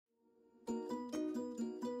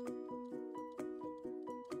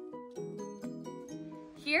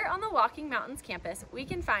Here on the Walking Mountains campus, we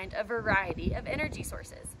can find a variety of energy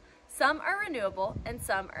sources. Some are renewable and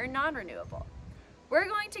some are non-renewable. We're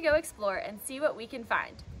going to go explore and see what we can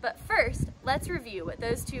find. But first, let's review what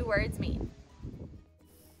those two words mean.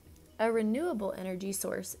 A renewable energy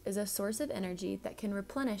source is a source of energy that can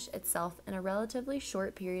replenish itself in a relatively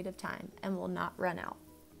short period of time and will not run out.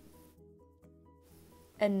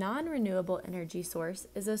 A non-renewable energy source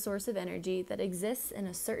is a source of energy that exists in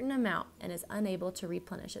a certain amount and is unable to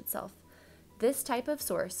replenish itself. This type of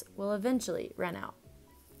source will eventually run out.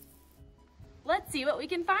 Let's see what we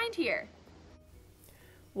can find here.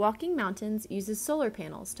 Walking Mountains uses solar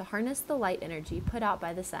panels to harness the light energy put out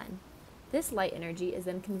by the sun. This light energy is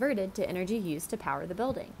then converted to energy used to power the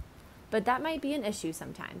building. But that might be an issue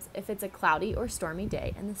sometimes if it's a cloudy or stormy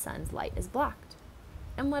day and the sun's light is blocked.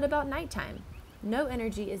 And what about nighttime? No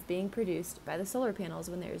energy is being produced by the solar panels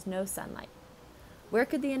when there is no sunlight. Where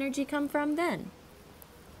could the energy come from then?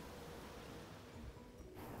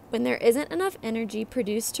 When there isn't enough energy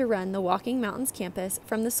produced to run the Walking Mountains campus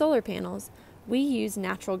from the solar panels, we use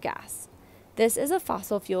natural gas. This is a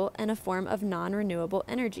fossil fuel and a form of non-renewable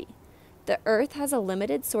energy. The Earth has a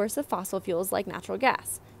limited source of fossil fuels like natural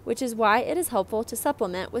gas, which is why it is helpful to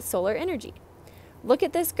supplement with solar energy. Look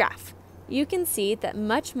at this graph. You can see that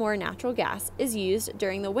much more natural gas is used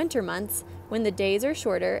during the winter months when the days are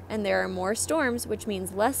shorter and there are more storms, which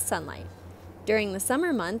means less sunlight. During the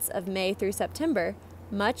summer months of May through September,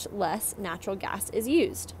 much less natural gas is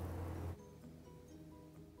used.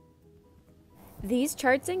 These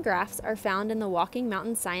charts and graphs are found in the Walking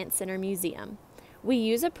Mountain Science Center Museum. We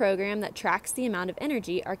use a program that tracks the amount of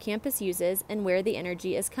energy our campus uses and where the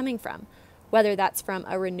energy is coming from, whether that's from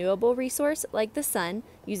a renewable resource like the sun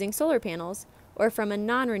using solar panels or from a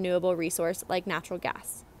non-renewable resource like natural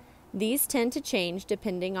gas. These tend to change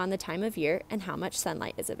depending on the time of year and how much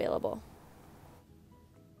sunlight is available.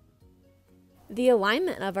 The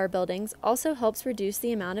alignment of our buildings also helps reduce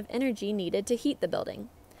the amount of energy needed to heat the building.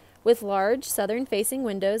 With large southern-facing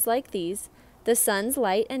windows like these, the sun's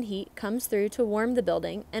light and heat comes through to warm the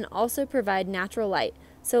building and also provide natural light,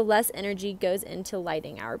 so less energy goes into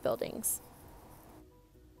lighting our buildings.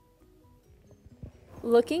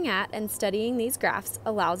 Looking at and studying these graphs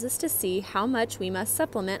allows us to see how much we must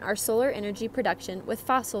supplement our solar energy production with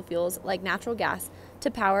fossil fuels like natural gas to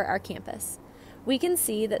power our campus. We can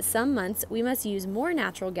see that some months we must use more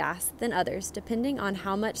natural gas than others depending on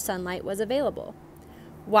how much sunlight was available.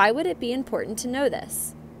 Why would it be important to know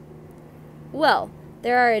this? Well,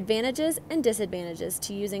 there are advantages and disadvantages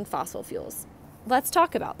to using fossil fuels. Let's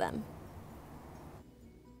talk about them.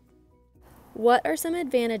 What are some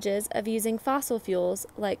advantages of using fossil fuels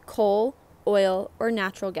like coal, oil, or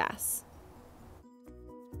natural gas?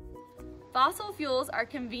 Fossil fuels are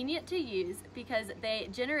convenient to use because they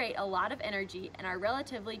generate a lot of energy and are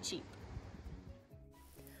relatively cheap.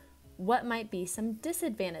 What might be some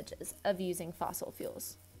disadvantages of using fossil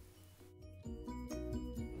fuels?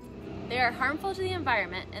 They are harmful to the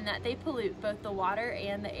environment in that they pollute both the water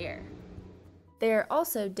and the air. They are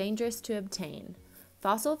also dangerous to obtain.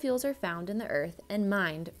 Fossil fuels are found in the earth and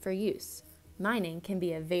mined for use. Mining can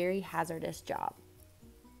be a very hazardous job.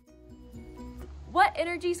 What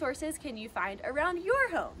energy sources can you find around your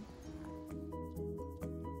home?